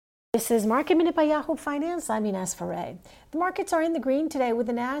This is Market Minute by Yahoo Finance. I'm Ines Ferre. The markets are in the green today with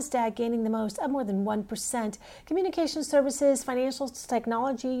the Nasdaq gaining the most, up more than 1%. Communication services, financial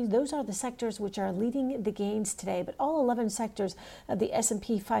technology, those are the sectors which are leading the gains today. But all 11 sectors of the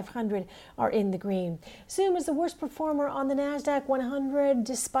S&P 500 are in the green. Zoom is the worst performer on the Nasdaq 100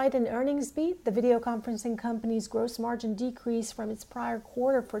 despite an earnings beat. The video conferencing company's gross margin decreased from its prior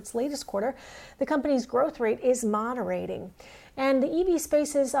quarter for its latest quarter. The company's growth rate is moderating. And the EV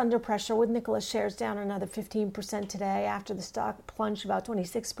space is under pressure with Nikola shares down another 15% today after the stock plunged about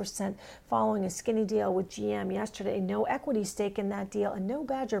 26% following a skinny deal with GM yesterday. No equity stake in that deal and no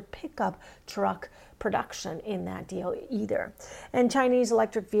Badger pickup truck production in that deal either. And Chinese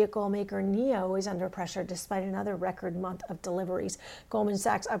electric vehicle maker NIO is under pressure despite another record month of deliveries. Goldman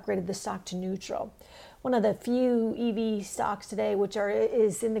Sachs upgraded the stock to neutral. One of the few EV stocks today which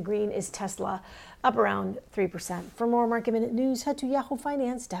is in the green is Tesla, up around 3%. For more Market Minute news, head to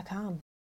yahoofinance.com.